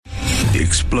The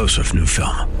explosive new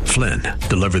film, Flynn,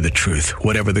 deliver the truth,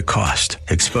 whatever the cost.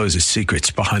 Exposes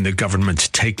secrets behind the government's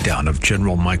takedown of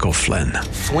General Michael Flynn.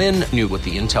 Flynn knew what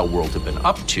the intel world had been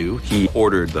up to. He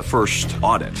ordered the first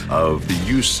audit of the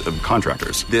use of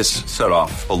contractors. This set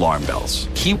off alarm bells.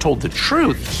 He told the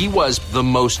truth. He was the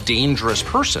most dangerous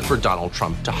person for Donald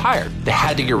Trump to hire. They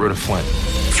had to get rid of Flynn.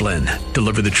 Flynn,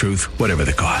 deliver the truth, whatever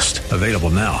the cost. Available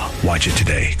now. Watch it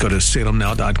today. Go to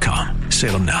salemnow.com.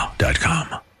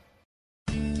 salemnow.com.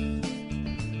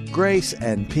 Grace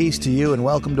and peace to you, and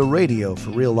welcome to Radio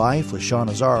for Real Life with Sean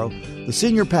Azzaro, the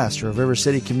senior pastor of River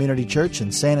City Community Church in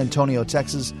San Antonio,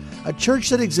 Texas, a church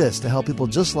that exists to help people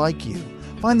just like you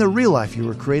find the real life you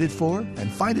were created for and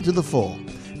find it to the full.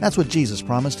 That's what Jesus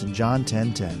promised in John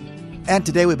 10:10. And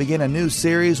today we begin a new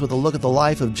series with a look at the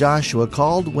life of Joshua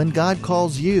called When God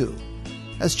Calls You.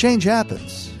 As change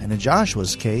happens, and in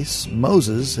Joshua's case,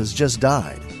 Moses has just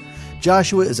died.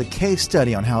 Joshua is a case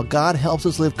study on how God helps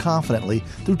us live confidently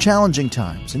through challenging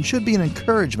times and should be an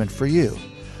encouragement for you.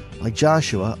 Like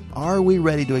Joshua, are we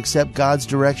ready to accept God's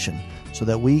direction so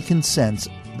that we can sense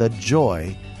the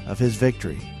joy of His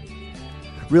victory?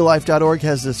 RealLife.org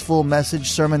has this full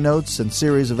message, sermon notes, and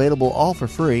series available all for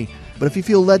free. But if you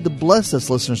feel led to bless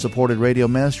this listener-supported radio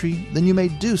ministry, then you may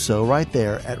do so right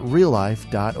there at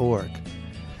RealLife.org.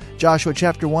 Joshua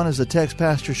chapter 1 is the text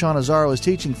Pastor Sean Azzaro is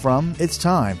teaching from. It's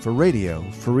time for Radio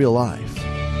for Real Life.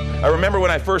 I remember when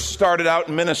I first started out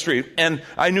in ministry, and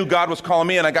I knew God was calling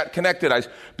me, and I got connected. I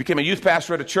became a youth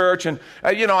pastor at a church, and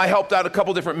I helped out a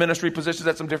couple different ministry positions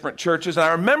at some different churches. And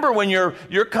I remember when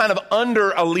you're kind of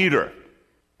under a leader.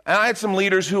 And I had some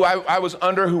leaders who I was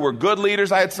under who were good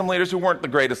leaders. I had some leaders who weren't the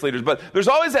greatest leaders. But there's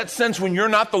always that sense when you're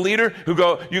not the leader you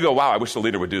go, wow, I wish the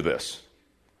leader would do this.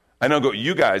 I know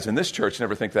you guys in this church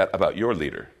never think that about your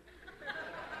leader.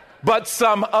 But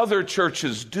some other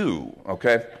churches do,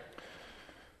 okay?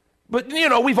 But,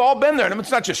 we've all been there. And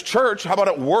it's not just church. How about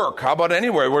at work? How about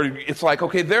anywhere where it's like,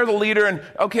 okay, they're the leader, and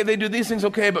okay, they do these things,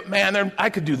 okay, but man,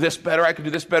 I could do this better, I could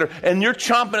do this better. And you're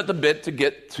chomping at the bit to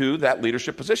get to that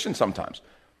leadership position sometimes.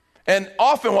 And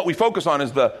often what we focus on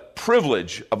is the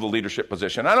privilege of the leadership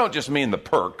position. I don't just mean the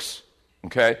perks,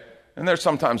 okay? And there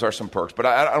sometimes are some perks, but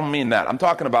I don't mean that. I'm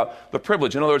talking about the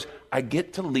privilege. In other words, I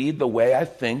get to lead the way I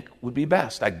think would be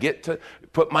best. I get to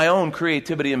put my own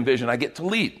creativity and vision. I get to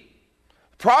lead.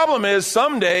 The problem is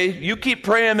someday you keep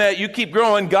praying that, you keep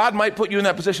growing, God might put you in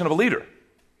that position of a leader.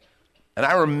 And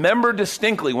I remember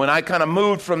distinctly when I kind of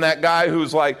moved from that guy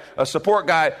who's like a support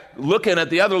guy looking at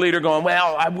the other leader going,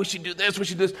 well, I wish you'd do this, wish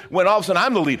you'd do this, when all of a sudden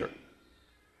I'm the leader.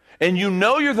 And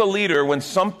you're the leader when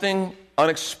something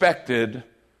unexpected,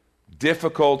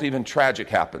 difficult, even tragic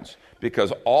happens,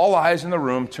 because all eyes in the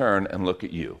room turn and look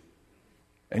at you.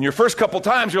 And your first couple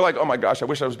times you're like, oh my gosh, I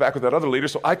wish I was back with that other leader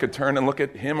so I could turn and look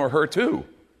at him or her too,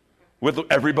 with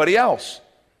everybody else.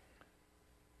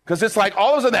 Because it's like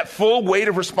all of a sudden that full weight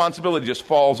of responsibility just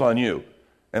falls on you.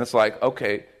 And it's like,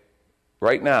 okay,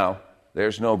 right now,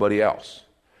 there's nobody else.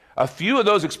 A few of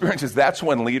those experiences, that's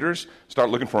when leaders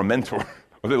start looking for a mentor,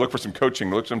 or they look for some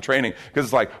coaching, look for some training, because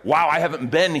it's like, wow, I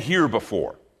haven't been here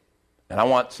before. And I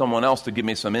want someone else to give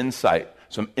me some insight,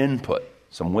 some input,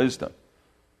 some wisdom.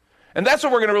 And that's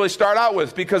what we're going to really start out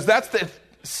with, because that's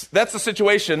the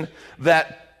situation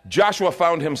that Joshua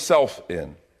found himself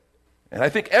in. And I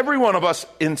think every one of us,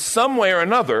 in some way or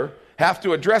another, have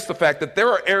to address the fact that there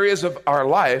are areas of our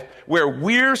life where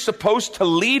we're supposed to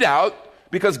lead out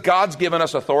because God's given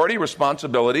us authority,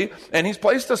 responsibility, and He's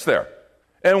placed us there.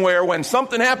 And where when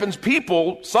something happens,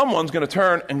 someone's going to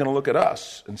turn and going to look at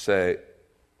us and say,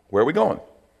 where are we going?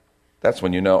 That's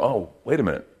when you know, oh, wait a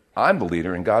minute. I'm the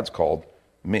leader and God's called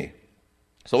me.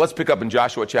 So let's pick up in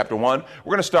Joshua chapter 1. We're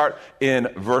going to start in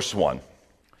verse 1.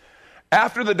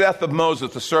 After the death of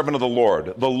Moses, the servant of the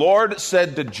Lord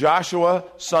said to Joshua,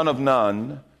 son of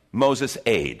Nun, Moses'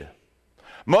 aide,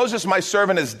 Moses, my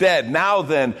servant, is dead. Now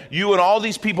then, you and all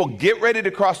these people get ready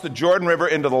to cross the Jordan River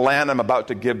into the land I'm about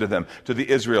to give to them, to the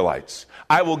Israelites.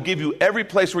 I will give you every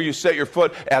place where you set your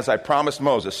foot, as I promised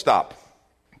Moses. Stop.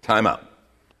 Time out.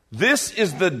 This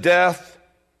is the death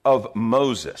of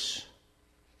Moses.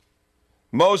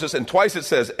 Moses, and twice it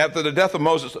says, after the death of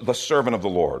Moses, the servant of the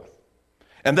Lord.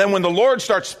 And then when the Lord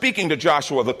starts speaking to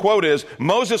Joshua, the quote is,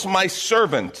 Moses, my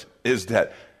servant, is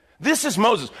dead. This is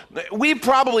Moses. We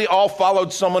probably all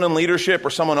followed someone in leadership,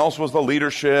 or someone else was the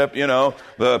leadership,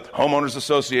 the homeowners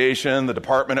association, the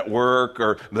department at work,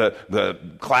 or the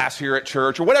class here at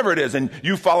church, or whatever it is, and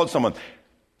you followed someone.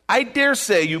 I dare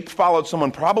say you followed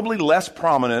someone probably less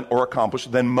prominent or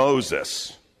accomplished than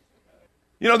Moses.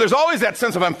 There's always that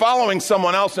sense of I'm following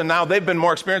someone else, and now they've been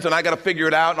more experienced, and I got to figure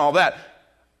it out and all that.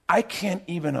 I can't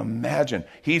even imagine.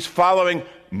 He's following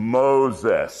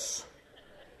Moses.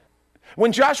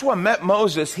 When Joshua met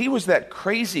Moses, he was that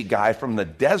crazy guy from the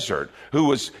desert who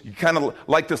was kind of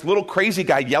like this little crazy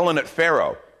guy yelling at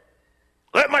Pharaoh,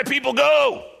 "Let my people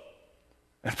go!"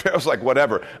 And Pharaoh's like,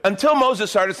 whatever. Until Moses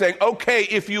started saying, okay,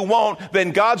 if you won't,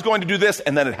 then God's going to do this.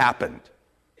 And then it happened.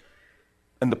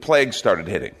 And the plagues started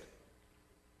hitting.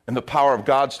 And the power of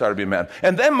God started being met.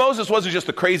 And then Moses wasn't just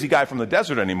a crazy guy from the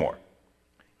desert anymore.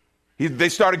 They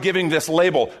started giving this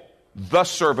label, the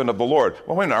servant of the Lord.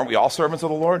 Well, wait a minute, aren't we all servants of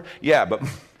the Lord? Yeah, but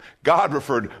God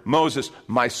referred Moses,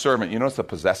 my servant. You notice the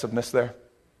possessiveness there?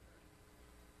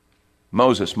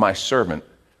 Moses, my servant,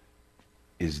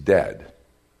 is dead.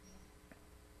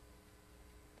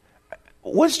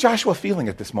 What's Joshua feeling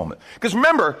at this moment? Because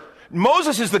remember,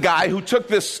 Moses is the guy who took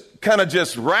this kind of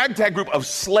just ragtag group of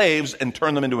slaves and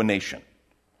turned them into a nation.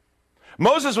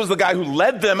 Moses was the guy who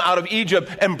led them out of Egypt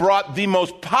and brought the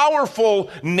most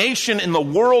powerful nation in the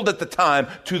world at the time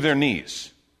to their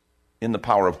knees in the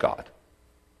power of God.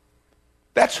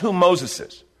 That's who Moses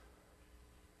is.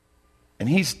 And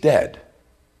he's dead.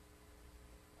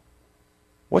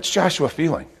 What's Joshua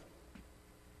feeling?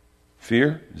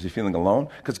 Fear? Is he feeling alone?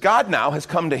 Because God now has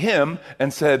come to him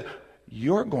and said,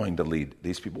 you're going to lead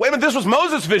these people. Wait a minute, this was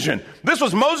Moses' vision. This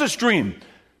was Moses' dream.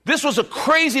 This was a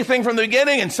crazy thing from the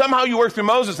beginning, and somehow you work through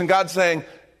Moses, and God's saying,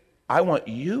 I want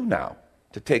you now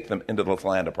to take them into the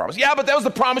land of promise. Yeah, but that was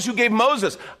the promise you gave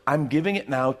Moses. I'm giving it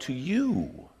now to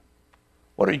you.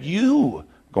 What are you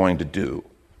going to do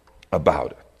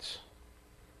about it?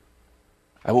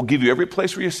 I will give you every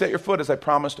place where you set your foot, as I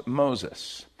promised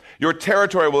Moses. Your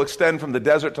territory will extend from the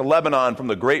desert to Lebanon, from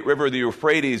the great river, the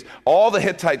Euphrates, all the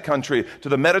Hittite country, to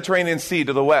the Mediterranean Sea,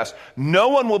 to the west. No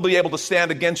one will be able to stand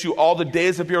against you all the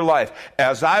days of your life.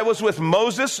 As I was with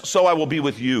Moses, so I will be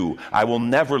with you. I will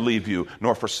never leave you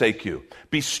nor forsake you.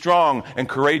 Be strong and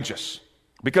courageous,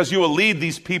 because you will lead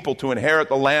these people to inherit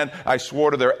the land I swore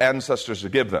to their ancestors to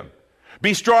give them.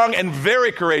 Be strong and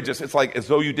very courageous. It's like as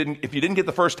though if you didn't get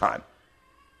the first time.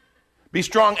 Be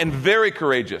strong and very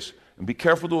courageous. And be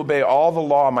careful to obey all the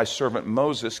law my servant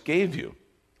Moses gave you.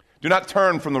 Do not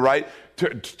turn from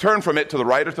it to the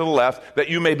right or to the left, that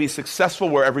you may be successful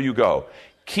wherever you go.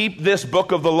 Keep this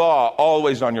book of the law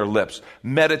always on your lips.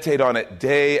 Meditate on it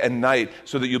day and night,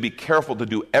 so that you'll be careful to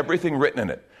do everything written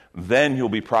in it. Then you'll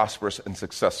be prosperous and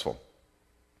successful.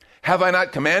 Have I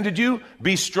not commanded you?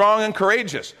 Be strong and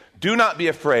courageous. Do not be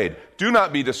afraid. Do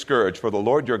not be discouraged, for the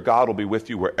Lord your God will be with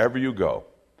you wherever you go.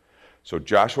 So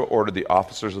Joshua ordered the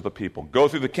officers of the people, go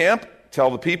through the camp, tell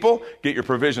the people, get your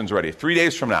provisions ready. 3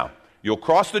 days from now, you'll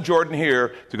cross the Jordan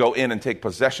here to go in and take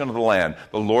possession of the land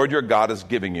the Lord your God is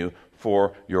giving you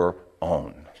for your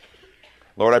own.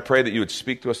 Lord, I pray that you would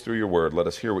speak to us through your word. Let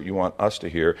us hear what you want us to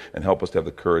hear and help us to have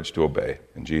the courage to obey.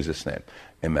 In Jesus' name,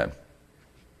 amen.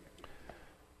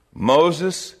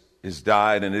 Moses is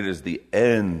died, and it is the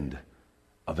end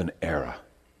of an era.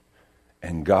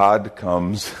 And God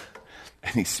comes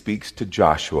and he speaks to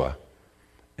Joshua,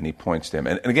 and he points to him.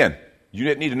 And again,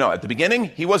 you need to know, at the beginning,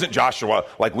 he wasn't Joshua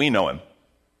like we know him.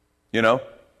 You know?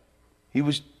 He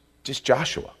was just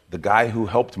Joshua, the guy who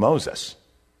helped Moses.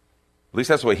 At least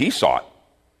that's the way he saw it.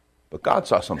 But God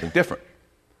saw something different.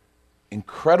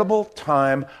 Incredible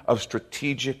time of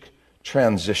strategic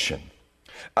transition.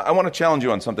 I want to challenge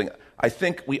you on something. I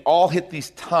think we all hit these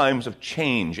times of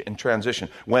change and transition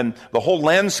when the whole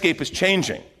landscape is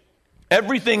changing.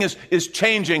 Everything is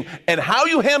changing, and how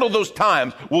you handle those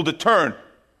times will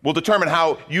determine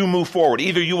how you move forward.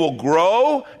 Either you will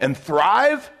grow and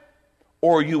thrive,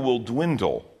 or you will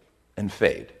dwindle and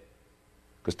fade.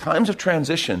 Because times of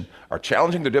transition are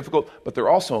challenging, they're difficult, but they're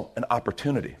also an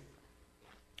opportunity.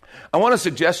 I want to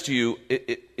suggest to you,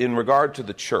 in regard to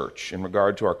the church, in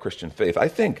regard to our Christian faith, I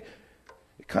think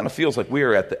it kind of feels like we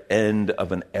are at the end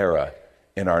of an era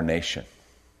in our nation.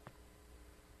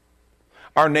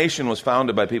 Our nation was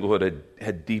founded by people who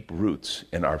had deep roots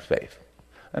in our faith.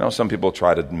 I know some people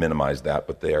try to minimize that,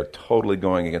 but they are totally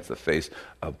going against the face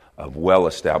of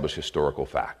well-established historical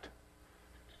fact.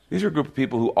 These are a group of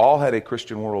people who all had a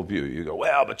Christian worldview. You go,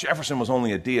 well, but Jefferson was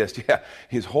only a deist. Yeah,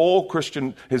 his whole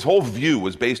view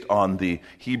was based on the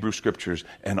Hebrew Scriptures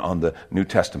and on the New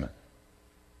Testament.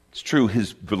 It's true,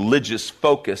 his religious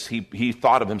focus, he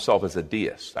thought of himself as a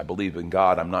deist. I believe in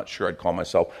God. I'm not sure I'd call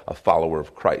myself a follower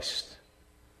of Christ.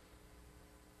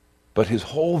 But his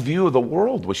whole view of the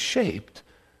world was shaped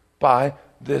by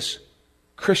this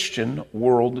Christian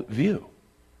worldview.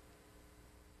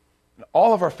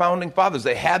 All of our founding fathers,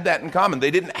 they had that in common.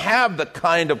 They didn't have the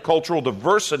kind of cultural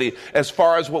diversity as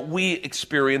far as what we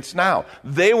experience now.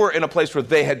 They were in a place where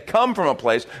they had come from a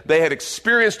place, they had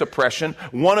experienced oppression.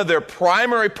 One of their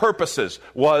primary purposes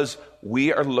was,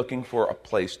 we are looking for a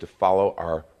place to follow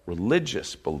our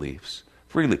religious beliefs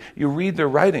freely. You read their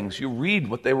writings, you read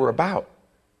what they were about.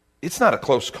 It's not a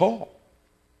close call.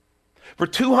 For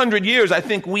 200 years, I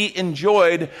think we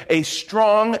enjoyed a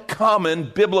strong, common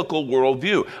biblical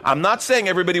worldview. I'm not saying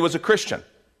everybody was a Christian.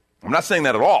 I'm not saying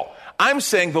that at all. I'm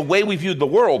saying the way we viewed the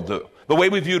world, the way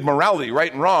we viewed morality,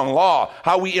 right and wrong, law,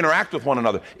 how we interact with one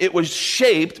another. It was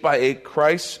shaped by a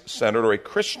Christ-centered or a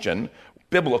Christian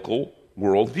biblical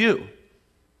worldview.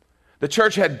 The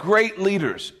church had great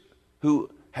leaders who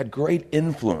had great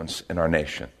influence in our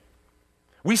nation.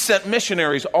 We sent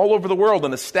missionaries all over the world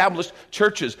and established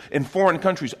churches in foreign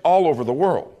countries all over the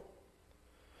world.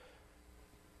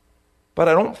 But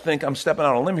I don't think I'm stepping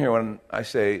out on a limb here when I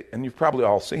say, and you've probably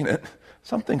all seen it,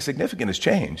 something significant has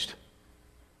changed.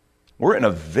 We're in a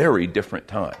very different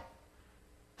time.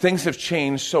 Things have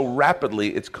changed so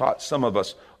rapidly, it's caught some of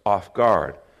us off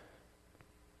guard.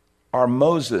 Our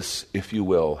Moses, if you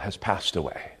will, has passed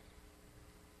away.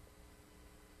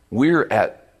 We're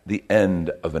at the end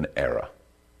of an era.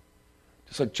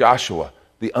 Just like Joshua,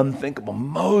 the unthinkable.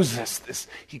 Moses,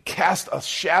 he cast a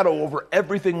shadow over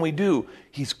everything we do.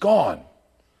 He's gone.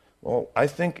 Well, I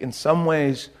think in some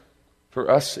ways,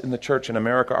 for us in the church in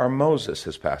America, our Moses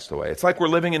has passed away. It's like we're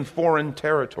living in foreign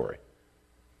territory,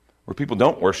 where people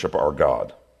don't worship our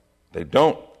God. They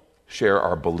don't share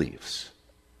our beliefs.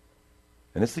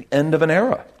 And it's the end of an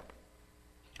era.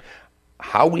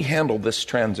 How we handle this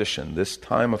transition, this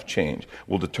time of change,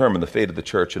 will determine the fate of the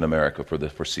church in America for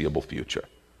the foreseeable future.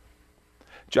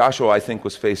 Joshua, I think,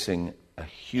 was facing a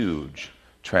huge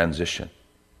transition.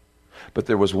 But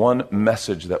there was one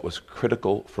message that was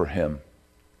critical for him.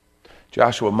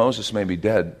 Joshua, Moses may be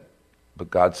dead, but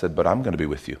God said, but I'm going to be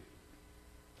with you.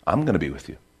 I'm going to be with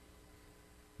you.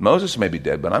 Moses may be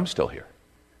dead, but I'm still here.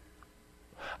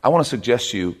 I want to suggest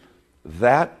to you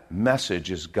that message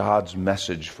is God's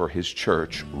message for his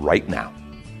church right now.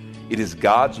 It is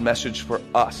God's message for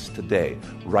us today,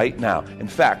 right now. In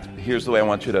fact, here's the way I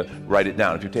want you to write it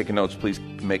down. If you're taking notes, please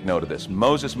make note of this.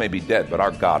 Moses may be dead, but our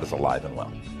God is alive and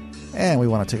well. And we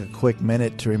want to take a quick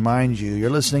minute to remind you, you're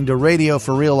listening to Radio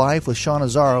for Real Life with Sean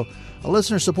Azzaro, a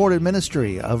listener-supported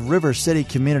ministry of River City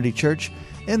Community Church,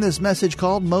 in this message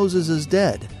called Moses is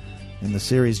Dead, in the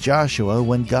series Joshua,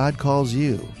 When God Calls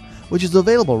You, which is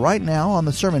available right now on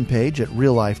the sermon page at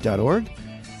reallife.org.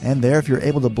 And there, if you're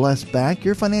able to bless back,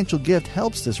 your financial gift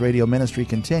helps this radio ministry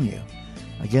continue.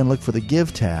 Again, look for the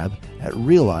Give tab at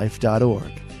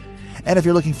reallife.org. And if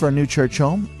you're looking for a new church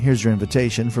home, here's your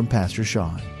invitation from Pastor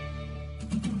Sean.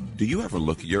 Do you ever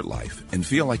look at your life and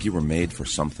feel like you were made for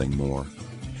something more?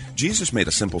 Jesus made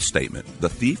a simple statement. The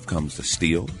thief comes to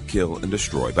steal, kill, and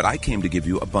destroy, but I came to give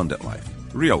you abundant life,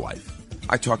 real life.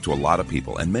 I talk to a lot of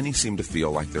people, and many seem to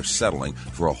feel like they're settling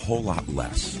for a whole lot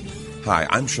less. Hi,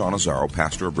 I'm Sean Azzaro,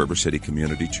 pastor of River City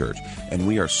Community Church, and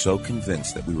we are so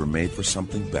convinced that we were made for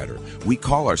something better. We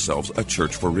call ourselves a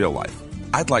church for real life.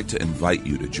 I'd like to invite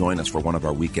you to join us for one of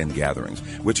our weekend gatherings,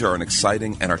 which are an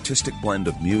exciting and artistic blend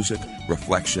of music,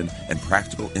 reflection, and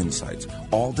practical insights,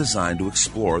 all designed to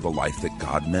explore the life that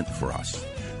God meant for us.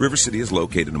 River City is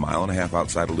located 1.5 miles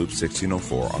outside of Loop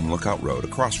 1604 on Lookout Road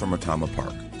across from Retama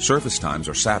Park. Service times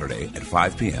are Saturday at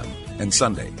 5 p.m. and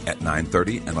Sunday at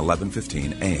 9:30 and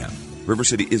 11:15 a.m. River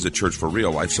City is a church for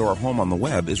real life, so our home on the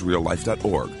web is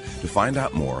reallife.org. To find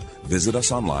out more, visit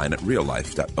us online at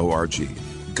reallife.org.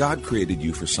 God created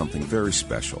you for something very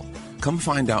special. Come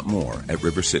find out more at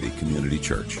River City Community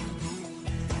Church.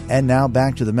 And now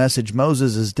back to the message,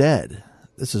 Moses is Dead.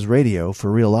 This is Radio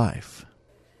for Real Life.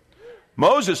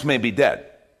 Moses may be dead,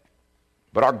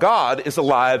 but our God is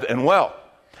alive and well.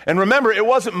 And remember, it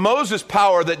wasn't Moses'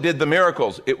 power that did the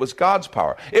miracles. It was God's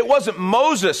power. It wasn't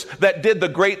Moses that did the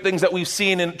great things that we've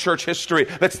seen in church history.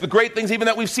 That's the great things even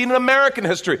that we've seen in American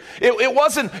history. It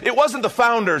wasn't the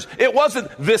founders. It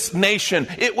wasn't this nation.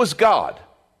 It was God.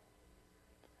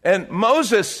 And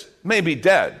Moses may be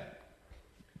dead,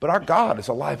 but our God is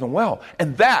alive and well.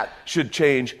 And that should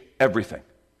change everything.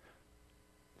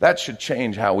 That should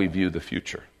change how we view the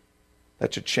future.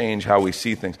 That should change how we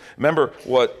see things. Remember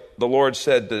what the Lord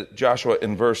said to Joshua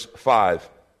in verse 5.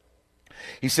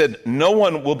 He said, no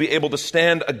one will be able to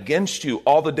stand against you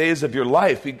all the days of your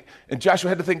life. And Joshua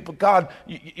had to think, but God,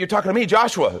 you're talking to me,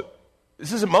 Joshua.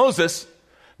 This isn't Moses.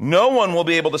 No one will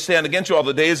be able to stand against you all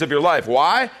the days of your life.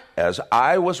 Why? As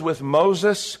I was with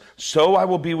Moses, so I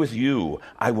will be with you.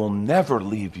 I will never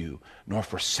leave you nor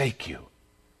forsake you.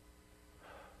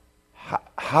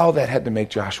 how that had to make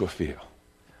Joshua feel.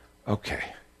 Okay.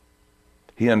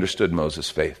 He understood Moses'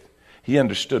 faith. He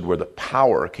understood where the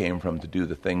power came from to do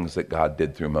the things that God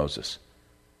did through Moses.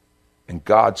 And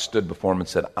God stood before him and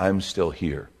said, I'm still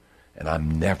here, and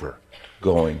I'm never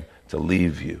going to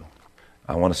leave you.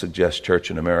 I want to suggest,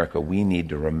 church in America, we need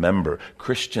to remember,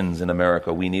 Christians in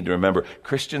America, we need to remember,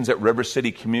 Christians at River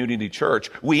City Community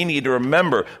Church, we need to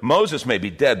remember, Moses may be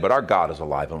dead, but our God is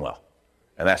alive and well.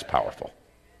 And that's powerful.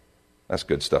 That's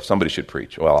good stuff. Somebody should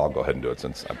preach. Well, I'll go ahead and do it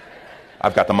since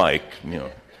I've got the mic,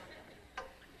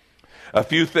 A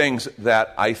few things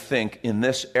that I think in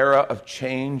this era of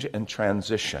change and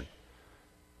transition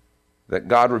that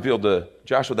God revealed to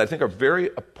Joshua that I think are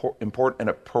very important and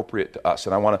appropriate to us.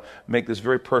 And I want to make this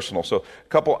very personal. So a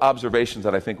couple observations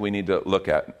that I think we need to look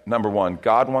at. Number one,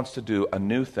 God wants to do a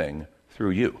new thing through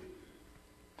you.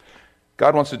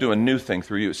 God wants to do a new thing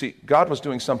through you. See, God was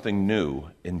doing something new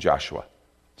in Joshua,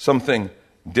 something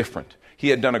different. He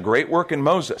had done a great work in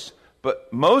Moses.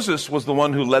 But Moses was the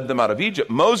one who led them out of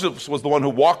Egypt. Moses was the one who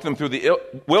walked them through the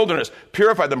wilderness,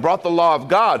 purified them, brought the law of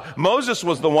God. Moses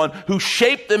was the one who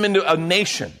shaped them into a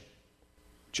nation.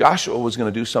 Joshua was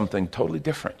going to do something totally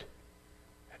different.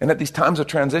 And at these times of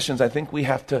transitions, I think we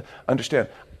have to understand,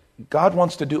 God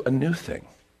wants to do a new thing.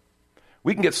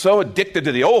 We can get so addicted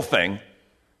to the old thing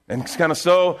and kind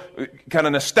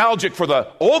of nostalgic for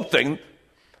the old thing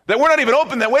that we're not even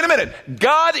open that, wait a minute,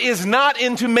 God is not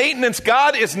into maintenance.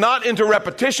 God is not into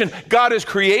repetition. God is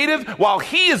creative. While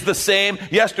he is the same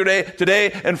yesterday,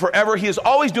 today, and forever, he is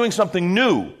always doing something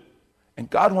new. And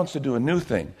God wants to do a new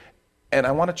thing. And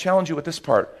I want to challenge you with this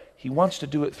part. He wants to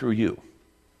do it through you.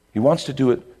 He wants to do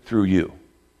it through you.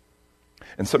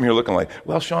 And some of you are looking like,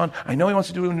 well, Sean, I know he wants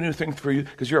to do a new thing for you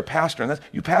because you're a pastor. And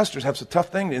you pastors have a tough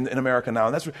thing in America now.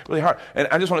 And that's really hard. And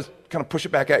I just want to kind of push it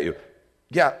back at you.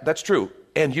 Yeah, that's true.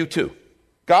 And you too.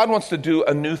 God wants to do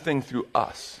a new thing through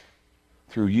us,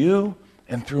 through you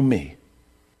and through me.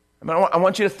 I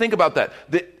want you to think about that.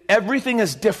 That everything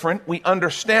is different. We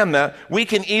understand that. We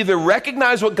can either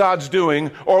recognize what God's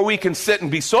doing, or we can sit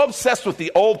and be so obsessed with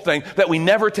the old thing that we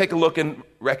never take a look and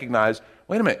recognize,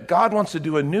 wait a minute, God wants to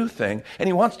do a new thing, and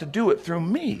he wants to do it through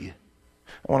me.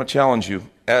 I want to challenge you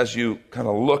as you kind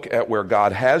of look at where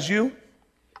God has you,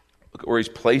 look at where he's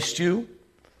placed you,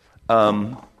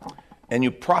 and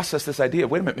you process this idea,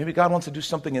 wait a minute, maybe God wants to do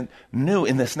something new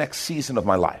in this next season of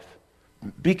my life.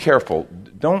 Be careful.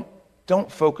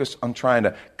 Don't focus on trying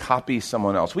to copy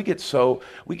someone else. We get so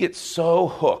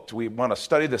hooked. We want to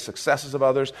study the successes of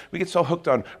others. We get so hooked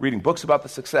on reading books about the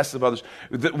successes of others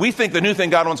that we think the new thing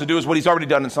God wants to do is what he's already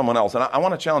done in someone else. And I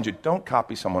want to challenge you, don't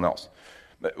copy someone else.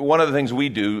 One of the things we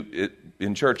do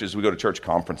in church is we go to church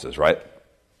conferences, right?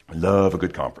 I love a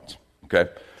good conference, okay?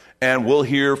 And we'll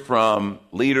hear from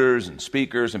leaders and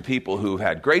speakers and people who've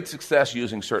had great success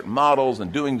using certain models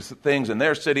and doing things in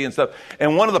their city and stuff.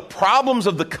 And one of the problems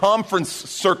of the conference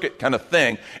circuit kind of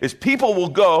thing is people will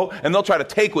go and they'll try to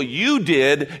take what you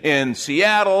did in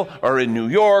Seattle or in New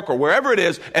York or wherever it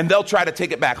is, and they'll try to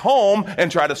take it back home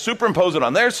and try to superimpose it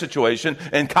on their situation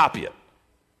and copy it.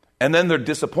 And then they're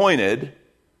disappointed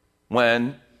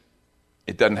when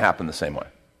it doesn't happen the same way.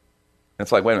 And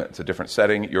it's like, wait a minute, it's a different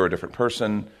setting, you're a different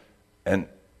person. And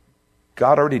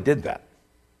God already did that.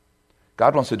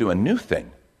 God wants to do a new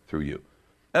thing through you.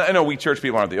 And I know we church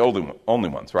people aren't the only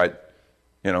ones, right?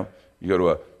 You go to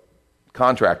a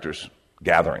contractor's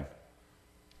gathering,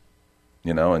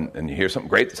 and you hear something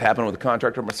great that's happened with a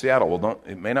contractor from Seattle. Well,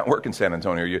 it may not work in San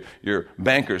Antonio. You're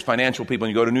bankers, financial people,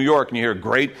 and you go to New York and you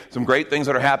hear some great things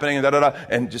that are happening,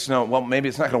 and just know, well, maybe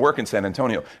it's not going to work in San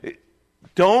Antonio.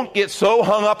 Don't get so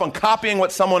hung up on copying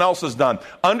what someone else has done.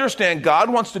 Understand God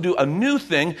wants to do a new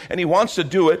thing, and he wants to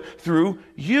do it through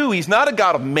you. He's not a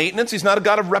God of maintenance. He's not a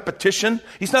God of repetition.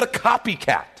 He's not a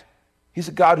copycat. He's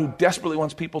a God who desperately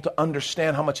wants people to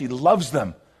understand how much he loves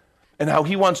them and how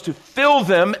he wants to fill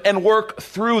them and work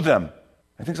through them.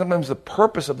 I think sometimes the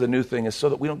purpose of the new thing is so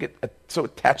that we don't get so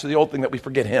attached to the old thing that we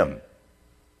forget him.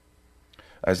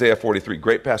 Isaiah 43,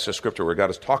 great passage of scripture where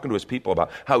God is talking to his people about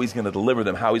how he's going to deliver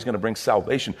them, how he's going to bring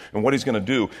salvation, and what he's going to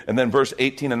do. And then verse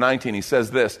 18 and 19, he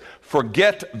says this,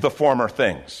 forget the former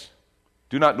things.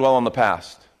 Do not dwell on the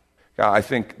past. God, I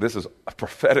think this is a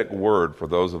prophetic word for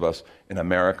those of us in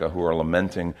America who are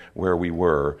lamenting where we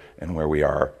were and where we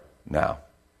are now.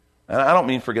 And I don't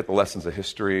mean forget the lessons of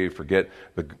history,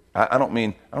 I don't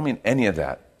mean any of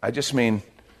that. I just mean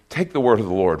take the word of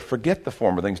the Lord. Forget the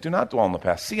former things. Do not dwell on the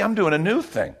past. See, I'm doing a new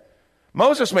thing.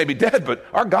 Moses may be dead, but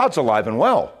our God's alive and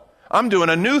well. I'm doing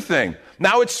a new thing.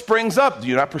 Now it springs up. Do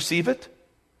you not perceive it?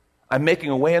 I'm making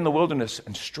a way in the wilderness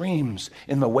and streams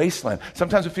in the wasteland.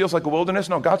 Sometimes it feels like a wilderness.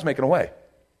 No, God's making a way.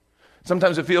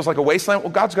 Sometimes it feels like a wasteland.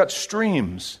 Well, God's got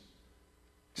streams,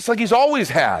 just like he's always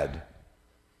had.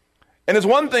 And it's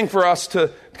one thing for us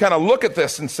to kind of look at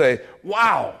this and say,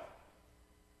 wow,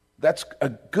 that's a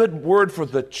good word for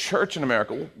the church in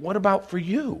America. Well, what about for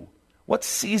you? What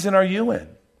season are you in?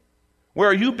 Where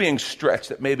are you being stretched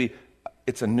that maybe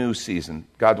it's a new season?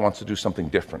 God wants to do something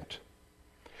different.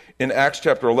 In Acts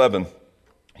chapter 11,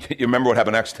 you remember what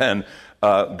happened in Acts 10.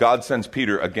 God sends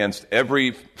Peter against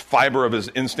every fiber of his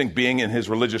instinct being in his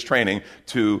religious training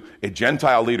to a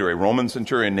Gentile leader, a Roman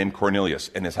centurion named Cornelius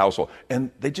and his household.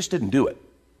 And they just didn't do it.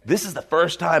 This is the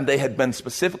first time they had been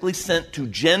specifically sent to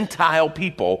Gentile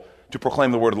people to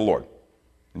proclaim the word of the Lord.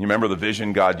 And you remember the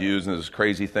vision God used and this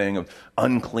crazy thing of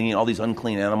unclean, all these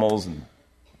unclean animals. And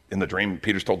in the dream,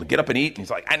 Peter's told to get up and eat. And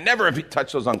he's like, I never have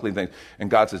touched those unclean things.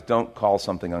 And God says, don't call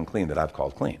something unclean that I've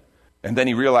called clean. And then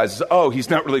he realizes, oh, he's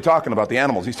not really talking about the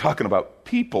animals. He's talking about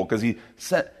people, because he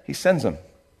sends them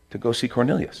to go see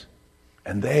Cornelius.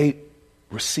 And they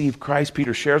receive Christ.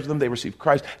 Peter shares with them. They receive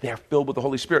Christ. They are filled with the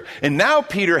Holy Spirit. And now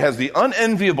Peter has the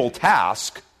unenviable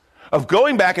task of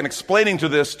going back and explaining to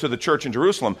the church in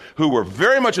Jerusalem, who were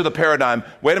very much of the paradigm,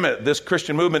 wait a minute, this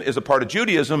Christian movement is a part of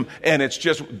Judaism, and it's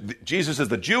just, Jesus is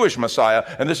the Jewish Messiah,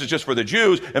 and this is just for the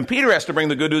Jews. And Peter has to bring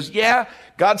the good news. Yeah,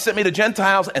 God sent me to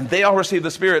Gentiles, and they all received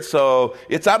the Spirit, so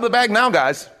it's out of the bag now,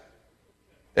 guys.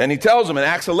 And he tells them in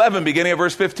Acts 11, beginning of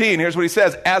verse 15, here's what he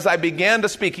says. As I began to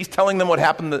speak, he's telling them what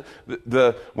happened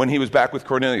when he was back with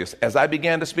Cornelius. As I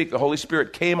began to speak, the Holy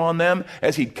Spirit came on them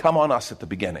as he'd come on us at the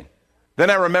beginning. Then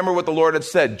I remember what the Lord had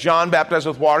said. John baptized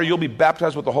with water, you'll be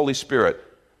baptized with the Holy Spirit.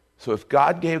 So if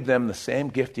God gave them the same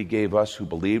gift he gave us who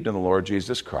believed in the Lord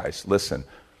Jesus Christ, listen,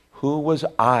 who was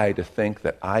I to think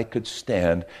that I could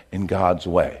stand in God's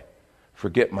way?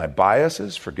 Forget my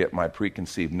biases, forget my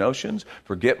preconceived notions,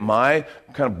 forget my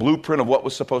kind of blueprint of what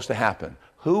was supposed to happen.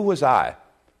 Who was I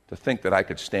to think that I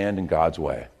could stand in God's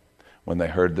way? When they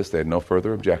heard this, they had no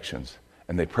further objections.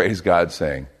 And they praised God,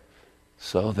 saying,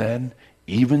 so then,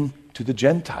 even to the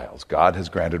Gentiles, God has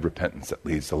granted repentance that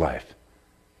leads to life.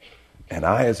 And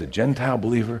I, as a Gentile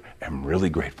believer, am really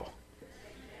grateful.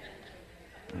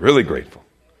 Really grateful.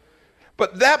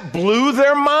 But that blew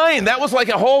their mind. That was like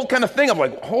a whole kind of thing of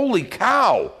like, holy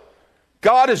cow.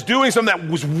 God is doing something that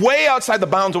was way outside the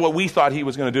bounds of what we thought he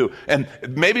was going to do. And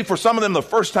maybe for some of them, the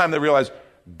first time they realized,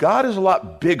 God is a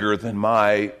lot bigger than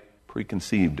my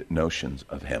preconceived notions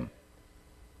of him.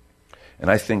 And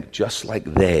I think just like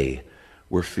they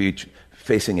were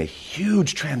facing a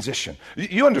huge transition.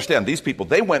 You understand, these people,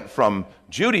 they went from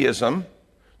Judaism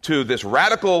to this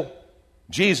radical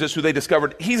Jesus who they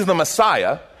discovered he's the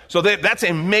Messiah. So that's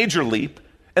a major leap.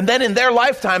 And then in their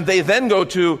lifetime, they then go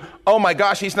to, oh my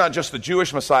gosh, he's not just the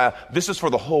Jewish Messiah. This is for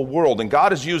the whole world. And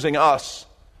God is using us,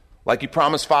 like he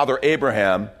promised Father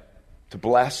Abraham, to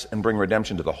bless and bring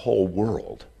redemption to the whole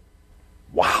world.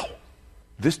 Wow.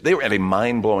 They were at a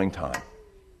mind-blowing time.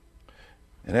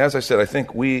 And as I said, I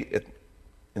think we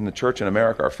in the church in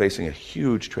America are facing a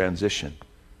huge transition.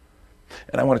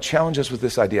 And I want to challenge us with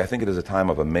this idea. I think it is a time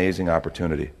of amazing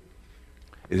opportunity.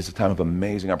 It is a time of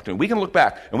amazing opportunity. We can look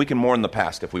back and we can mourn the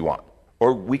past if we want.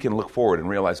 Or we can look forward and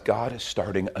realize God is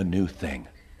starting a new thing.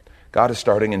 God is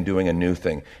starting and doing a new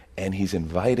thing. And he's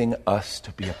inviting us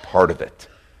to be a part of it.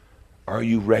 Are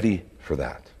you ready for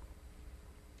that?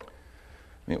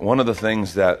 I mean, one of the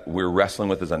things that we're wrestling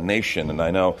with as a nation, and I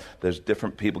know there's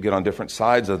different people get on different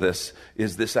sides of this,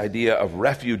 is this idea of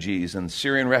refugees and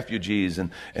Syrian refugees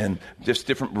and just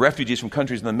different refugees from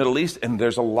countries in the Middle East. And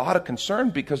there's a lot of concern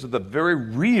because of the very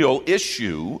real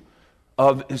issue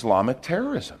of Islamic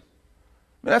terrorism.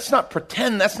 I mean, that's not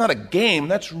pretend, that's not a game,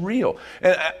 that's real.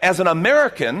 And as an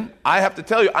American, I have to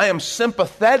tell you, I am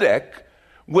sympathetic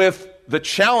with the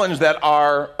challenge that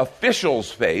our officials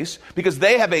face, because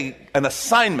they have an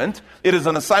assignment. It is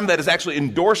an assignment that is actually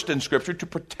endorsed in Scripture to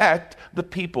protect the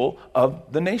people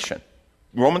of the nation.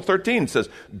 Romans 13 says,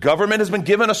 government has been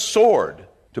given a sword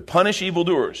to punish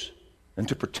evildoers and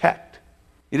to protect.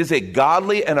 It is a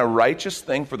godly and a righteous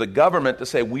thing for the government to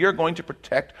say, we are going to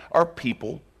protect our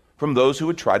people from those who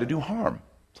would try to do harm.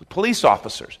 So police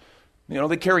officers,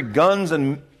 they carry guns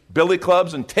and billy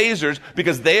clubs and tasers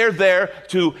because they're there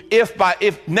to,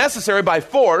 if necessary by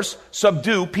force,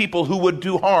 subdue people who would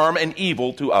do harm and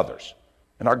evil to others.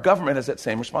 And our government has that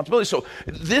same responsibility. So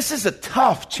this is a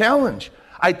tough challenge.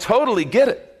 I totally get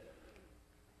it.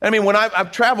 I mean, when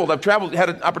I've traveled, had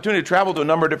an opportunity to travel to a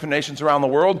number of different nations around the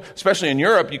world, especially in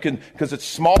Europe. You can, because it's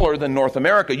smaller than North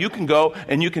America, you can go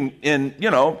and you can, in,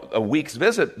 a week's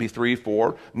visit, be 3,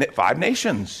 4, 5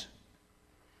 nations.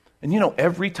 And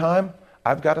every time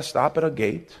I've got to stop at a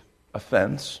gate, a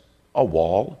fence, a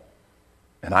wall,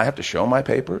 and I have to show my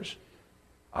papers,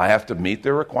 I have to meet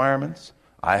their requirements.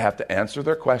 I have to answer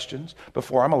their questions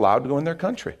before I'm allowed to go in their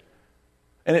country.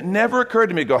 And it never occurred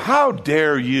to me to go, how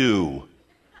dare you?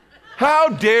 How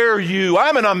dare you?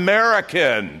 I'm an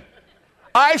American.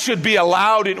 I should be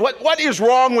allowed in. What is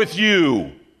wrong with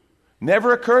you?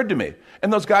 Never occurred to me.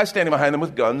 And those guys standing behind them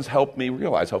with guns helped me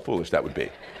realize how foolish that would be.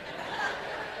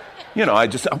 I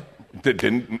just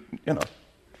didn't.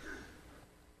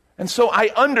 And so I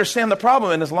understand the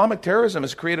problem, and Islamic terrorism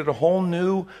has created a whole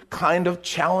new kind of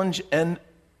challenge and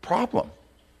problem.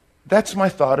 That's my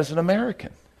thought as an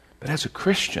American. But as a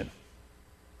Christian,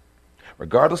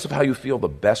 regardless of how you feel, the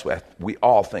best way, we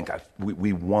all think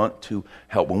we want to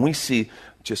help. When we see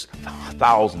just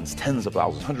thousands, tens of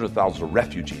thousands, hundreds of thousands of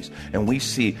refugees, and we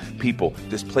see people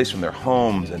displaced from their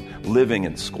homes and living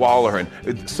in squalor,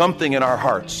 and something in our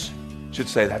hearts should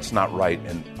say that's not right,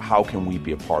 and how can we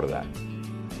be a part of that?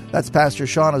 That's Pastor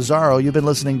Sean Azzaro. You've been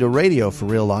listening to Radio for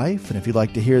Real Life, and if you'd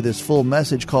like to hear this full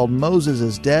message called Moses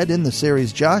is Dead in the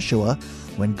series Joshua,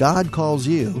 When God Calls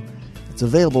You, it's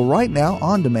available right now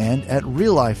on demand at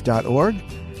reallife.org.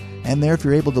 And there, if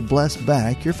you're able to bless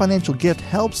back, your financial gift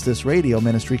helps this radio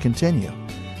ministry continue.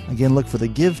 Again, look for the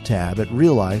Give tab at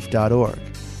reallife.org.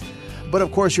 But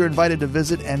of course, you're invited to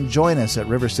visit and join us at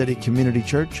River City Community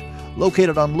Church,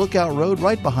 located on Lookout Road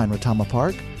right behind Retama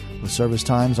Park, with service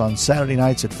times on Saturday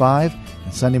nights at 5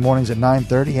 and Sunday mornings at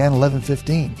 9:30 and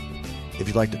 11:15. If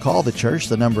you'd like to call the church,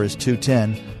 the number is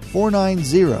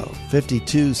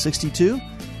 210-490-5262.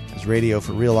 As Radio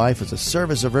for Real Life is a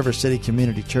service of River City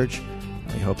Community Church.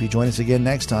 We hope you join us again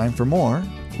next time for more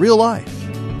Real Life.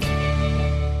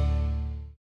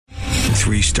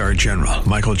 3-star General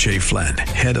Michael J. Flynn,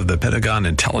 head of the Pentagon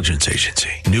Intelligence Agency,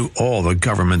 knew all the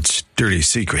government's dirty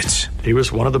secrets. He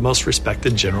was one of the most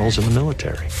respected generals in the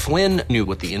military. Flynn knew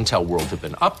what the intel world had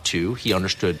been up to. He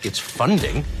understood its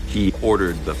funding. He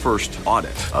ordered the first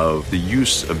audit of the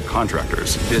use of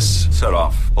contractors. This set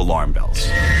off alarm bells.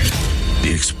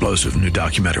 The explosive new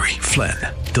documentary, Flynn,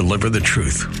 Deliver the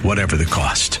Truth, Whatever the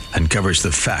Cost, uncovers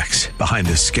the facts behind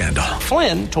this scandal.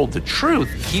 Flynn told the truth.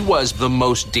 He was the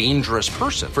most dangerous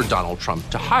person for Donald Trump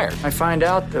to hire. I find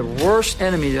out the worst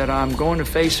enemy that I'm going to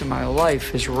face in my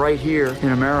life is right here in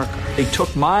America. They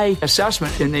took my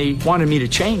assessment and they wanted me to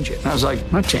change it. And I was like,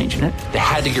 I'm not changing it. They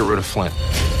had to get rid of Flynn.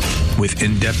 With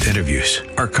in-depth interviews,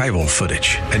 archival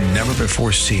footage, and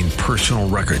never-before-seen personal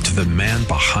records of the man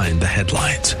behind the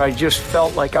headlines. I just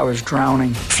felt like I was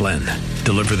drowning. Flynn,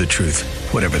 Deliver the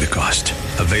Truth, Whatever the Cost.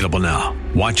 Available now.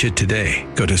 Watch it today.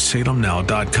 Go to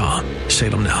salemnow.com.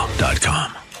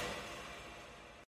 salemnow.com.